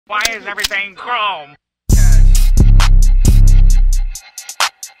Why is everything chrome?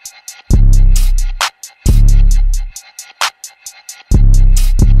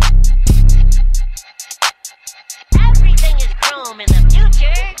 Everything is chrome in the future.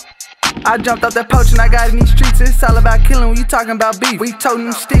 I jumped off that poach and I got in these streets. It's all about killing when you talking about beef. We toting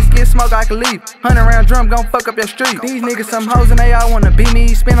them sticks, get smoke like a leaf. 100 round drum gon' fuck up your street. These niggas some hoes and they all wanna be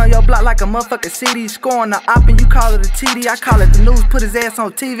me. Spin on your block like a motherfucking CD. Scoring the op and you call it a TD. I call it the news, put his ass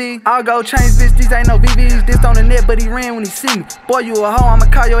on TV. I'll go change bitch, these ain't no VVs. This on the net, but he ran when he see me. Boy, you a hoe, I'ma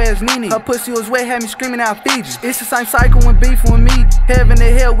call your ass Nene. Her pussy was wet, had me screaming out Fiji. It's the same cycle when beefing with me. Heaven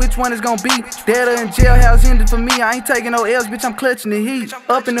and hell, which one is gon' be? Dead or in jailhouse ended for me. I ain't taking no L's, bitch, I'm clutching the heat.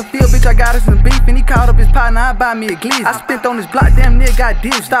 Up in the field, bitch, I got us some beef. And he called up his partner, I buy me a glizzy. I spent on this block, damn nigga got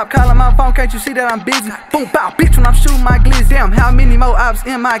dizzy. Stop calling my phone, can't you see that I'm busy? Boom, bow, bitch, when I'm shooting my glizzy. Damn, how many more ops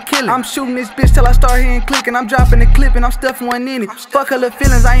am I killing? I'm shooting this bitch till I start hearing clicking. I'm dropping the clip and I'm stuffing one in it. Fuck her little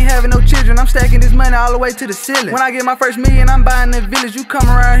feelings, I ain't having no children. I'm stacking this money all the way to the ceiling. When I get my first million, I'm buying the village. You come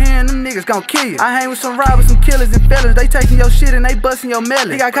around here and them niggas gon' kill you. I hang with some robbers, some killers and fellas. They taking your shit and they busting your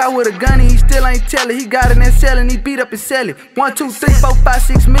melon. He got caught with a gun and he still ain't tellin'. He got in there selling, he beat up and selling. 1, 2, 3, 4, 5,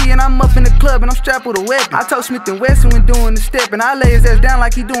 6 million. I'm up in the club and I'm strapped with a weapon. I told Smith and Wesson when doing the step, and I lay his ass down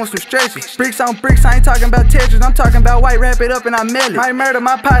like he doing some stretches. Bricks on bricks, I ain't talking about Tetris, I'm talking about white, wrap it up and I mail it. Might murder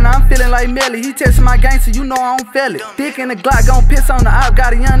my partner, I'm feeling like Melly. He testing my gangster, you know I don't feel it. Dick in the Glock, gon' piss on the op.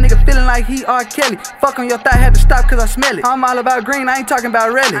 Got a young nigga feeling like he R. Kelly. Fuck on your thigh, had to stop cause I smell it. I'm all about green, I ain't talking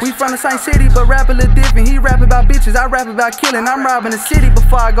about relish. We from the same city, but rap a little different. He rap about bitches, I rap about killing. I'm robbing the city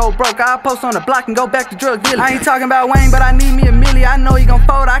before I go broke. I'll post on the block and go back to drug dealing. I ain't talking about Wayne, but I need me a milli. I know he gon'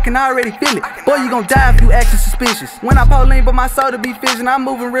 fold, I can already feel it. Boy, you gon' die if you acting suspicious. When I pull lean, but my soul to be fishing. I'm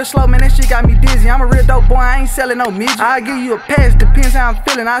moving real slow, man, that shit got me dizzy. I'm a real dope boy, I ain't selling no midget. I'll give you a pass, depends how I'm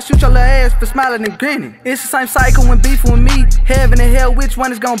feeling. I'll shoot your little ass for smiling and grinning. It's the same cycle when beefing with me. Heaven and hell, which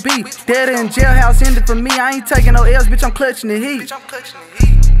one is gon' be? Dead or in jailhouse ended for me. I ain't taking no L's, bitch, I'm clutching the heat.